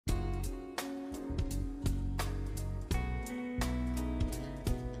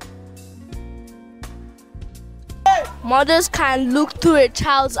Mothers can look through a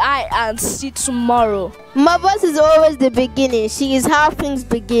child's eye and see tomorrow. Mothers is always the beginning. She is how things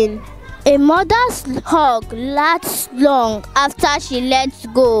begin. A mother's hug lasts long after she lets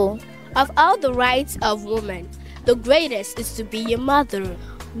go. Of all the rights of women, the greatest is to be a mother.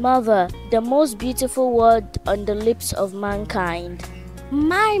 Mother, the most beautiful word on the lips of mankind.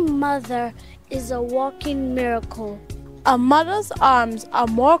 My mother is a walking miracle. A mother's arms are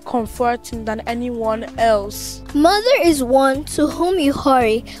more comforting than anyone else. Mother is one to whom you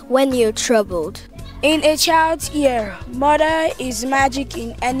hurry when you're troubled. In a child's ear, mother is magic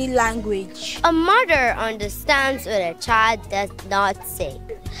in any language. A mother understands what a child does not say.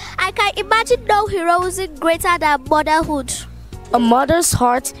 I can imagine no heroism greater than motherhood. A mother's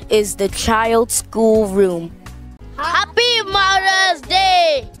heart is the child's schoolroom. Happy Mother's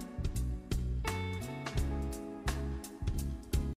Day!